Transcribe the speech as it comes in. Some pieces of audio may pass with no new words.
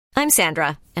I'm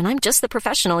Sandra, and I'm just the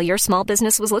professional your small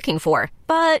business was looking for.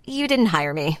 But you didn't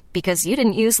hire me because you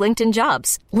didn't use LinkedIn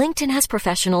Jobs. LinkedIn has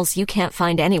professionals you can't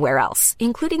find anywhere else,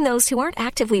 including those who aren't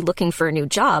actively looking for a new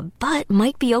job, but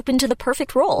might be open to the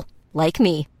perfect role, like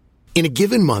me. In a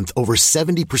given month, over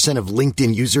 70% of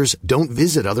LinkedIn users don't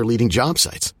visit other leading job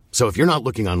sites. So if you're not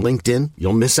looking on LinkedIn,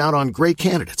 you'll miss out on great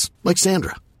candidates like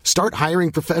Sandra. Start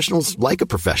hiring professionals like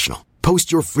a professional.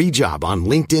 Post your free job on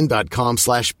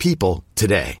linkedin.com/people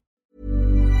today.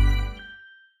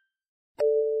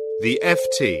 The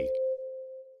FT.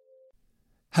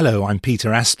 Hello, I'm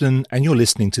Peter Aspden, and you're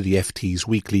listening to the FT's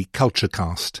weekly Culture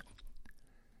Cast.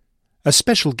 A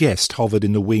special guest hovered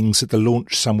in the wings at the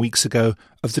launch some weeks ago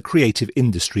of the Creative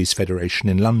Industries Federation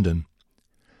in London.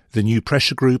 The new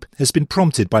pressure group has been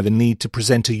prompted by the need to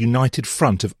present a united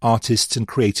front of artists and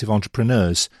creative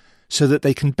entrepreneurs so that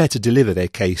they can better deliver their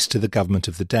case to the government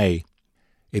of the day.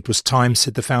 It was time,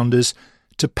 said the founders,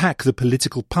 to pack the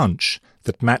political punch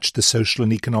that matched the social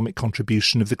and economic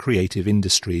contribution of the creative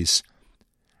industries.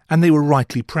 And they were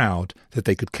rightly proud that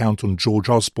they could count on George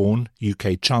Osborne,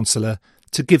 UK Chancellor,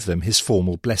 to give them his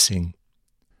formal blessing.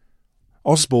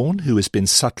 Osborne, who has been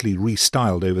subtly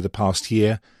restyled over the past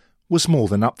year, was more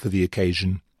than up for the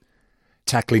occasion.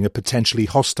 Tackling a potentially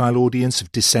hostile audience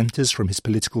of dissenters from his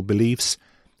political beliefs,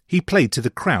 he played to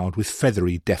the crowd with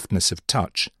feathery deftness of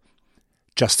touch.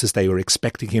 Just as they were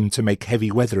expecting him to make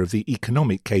heavy weather of the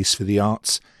economic case for the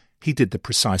arts, he did the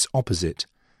precise opposite.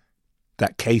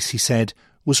 That case, he said,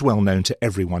 was well known to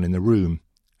everyone in the room,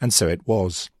 and so it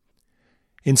was.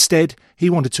 Instead, he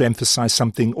wanted to emphasise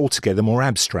something altogether more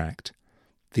abstract.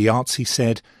 The arts, he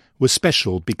said, were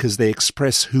special because they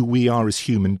express who we are as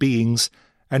human beings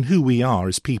and who we are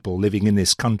as people living in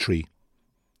this country.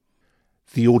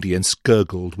 The audience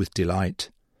gurgled with delight.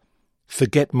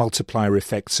 Forget multiplier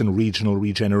effects and regional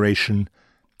regeneration.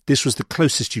 This was the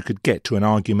closest you could get to an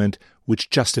argument which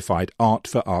justified art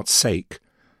for art's sake,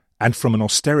 and from an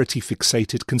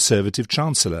austerity-fixated Conservative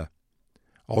Chancellor.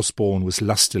 Osborne was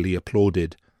lustily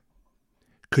applauded.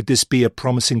 Could this be a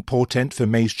promising portent for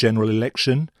May's general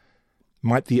election?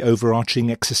 Might the overarching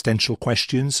existential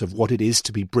questions of what it is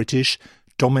to be British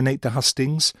dominate the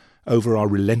hustings over our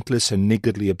relentless and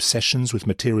niggardly obsessions with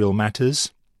material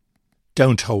matters?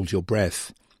 Don't hold your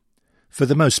breath. For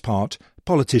the most part,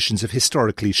 politicians have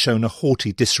historically shown a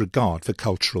haughty disregard for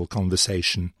cultural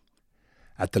conversation.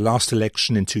 At the last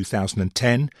election in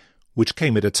 2010, which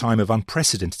came at a time of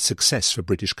unprecedented success for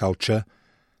British culture,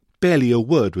 barely a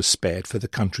word was spared for the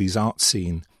country's art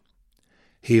scene.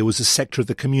 Here was a sector of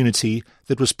the community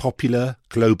that was popular,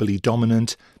 globally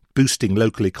dominant, boosting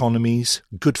local economies,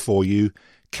 good for you,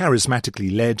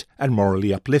 charismatically led and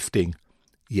morally uplifting,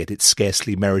 yet it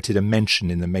scarcely merited a mention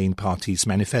in the main party's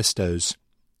manifestos.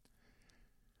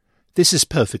 This is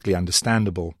perfectly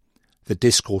understandable. The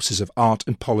discourses of art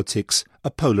and politics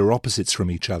are polar opposites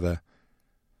from each other.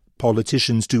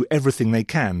 Politicians do everything they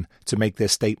can to make their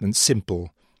statements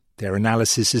simple. Their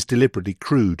analysis is deliberately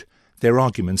crude, their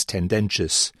arguments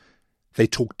tendentious. They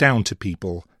talk down to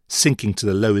people, sinking to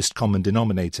the lowest common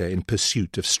denominator in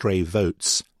pursuit of stray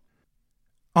votes.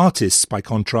 Artists, by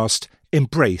contrast,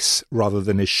 embrace rather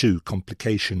than eschew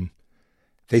complication.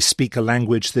 They speak a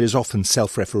language that is often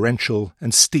self-referential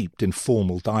and steeped in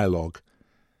formal dialogue.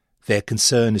 Their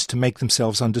concern is to make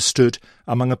themselves understood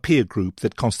among a peer group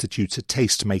that constitutes a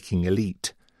taste-making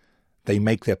elite. They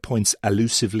make their points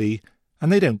allusively,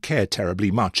 and they don't care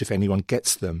terribly much if anyone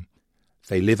gets them.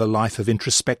 They live a life of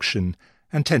introspection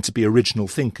and tend to be original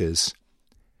thinkers.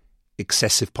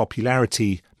 Excessive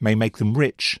popularity may make them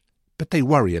rich, but they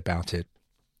worry about it.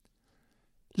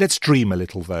 Let's dream a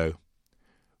little, though.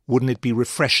 Wouldn't it be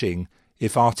refreshing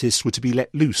if artists were to be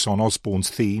let loose on Osborne's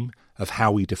theme of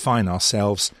how we define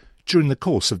ourselves during the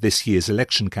course of this year's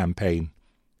election campaign?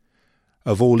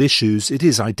 Of all issues, it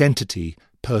is identity,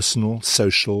 personal,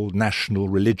 social, national,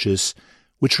 religious,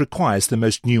 which requires the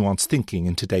most nuanced thinking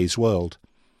in today's world.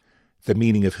 The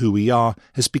meaning of who we are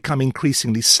has become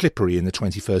increasingly slippery in the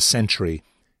 21st century.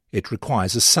 It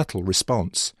requires a subtle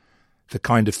response, the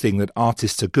kind of thing that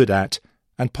artists are good at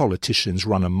and politicians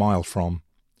run a mile from.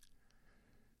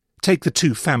 Take the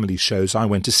two family shows I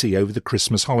went to see over the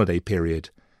Christmas holiday period.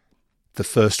 The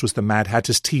first was the Mad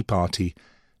Hatter's Tea Party,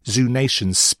 Zoo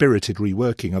Nation's spirited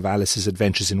reworking of Alice's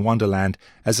Adventures in Wonderland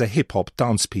as a hip-hop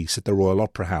dance piece at the Royal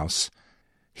Opera House.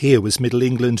 Here was Middle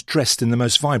England dressed in the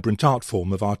most vibrant art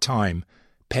form of our time,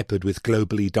 peppered with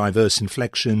globally diverse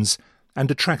inflections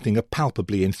and attracting a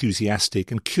palpably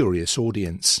enthusiastic and curious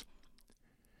audience.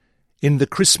 In The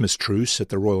Christmas Truce at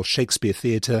the Royal Shakespeare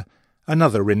Theatre,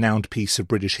 another renowned piece of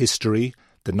British history,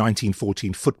 the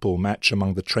 1914 football match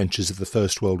among the trenches of the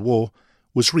First World War,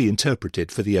 was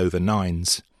reinterpreted for the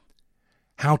over-9s.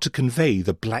 How to convey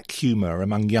the black humour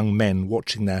among young men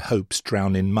watching their hopes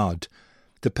drown in mud,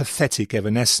 the pathetic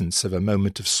evanescence of a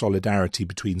moment of solidarity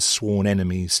between sworn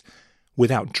enemies,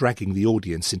 without dragging the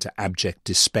audience into abject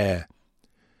despair.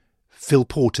 Phil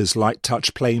Porter's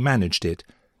light-touch play managed it,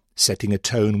 setting a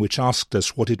tone which asked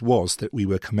us what it was that we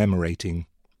were commemorating.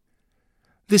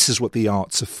 This is what the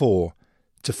arts are for,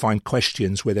 to find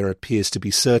questions where there appears to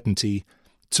be certainty,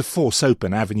 to force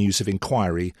open avenues of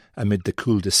inquiry amid the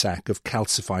cul-de-sac of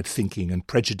calcified thinking and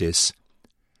prejudice.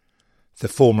 The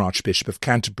former Archbishop of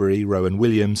Canterbury, Rowan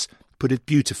Williams, put it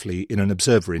beautifully in an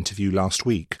Observer interview last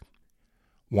week.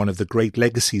 One of the great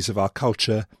legacies of our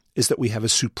culture is that we have a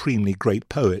supremely great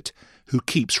poet who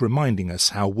keeps reminding us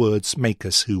how words make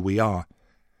us who we are.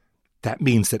 That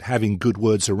means that having good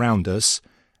words around us,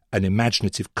 an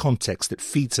imaginative context that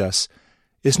feeds us,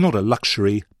 is not a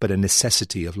luxury but a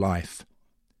necessity of life.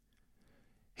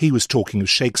 He was talking of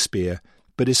Shakespeare,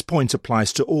 but his point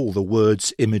applies to all the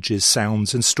words, images,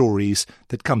 sounds and stories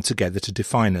that come together to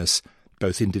define us,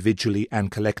 both individually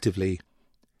and collectively.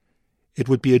 It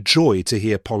would be a joy to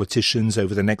hear politicians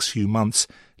over the next few months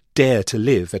dare to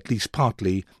live, at least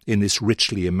partly, in this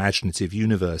richly imaginative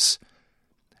universe.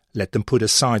 Let them put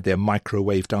aside their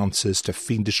microwaved answers to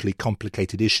fiendishly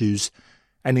complicated issues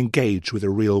and engage with a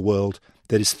real world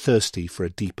that is thirsty for a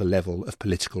deeper level of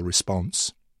political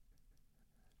response.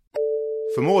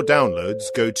 For more downloads,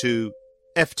 go to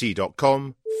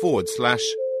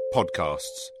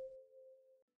ft.com/podcasts.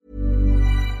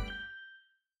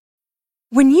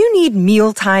 When you need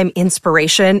mealtime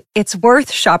inspiration, it's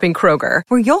worth shopping Kroger,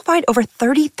 where you'll find over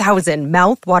 30,000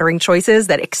 mouth-watering choices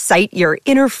that excite your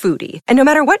inner foodie. And no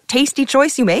matter what tasty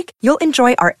choice you make, you'll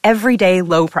enjoy our everyday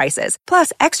low prices,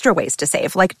 plus extra ways to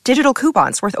save, like digital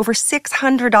coupons worth over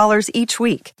 $600 each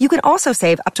week. You can also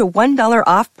save up to $1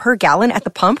 off per gallon at the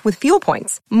pump with fuel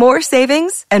points. More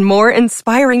savings and more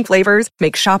inspiring flavors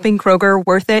make shopping Kroger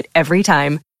worth it every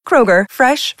time. Kroger,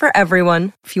 fresh for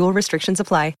everyone. Fuel restrictions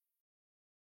apply.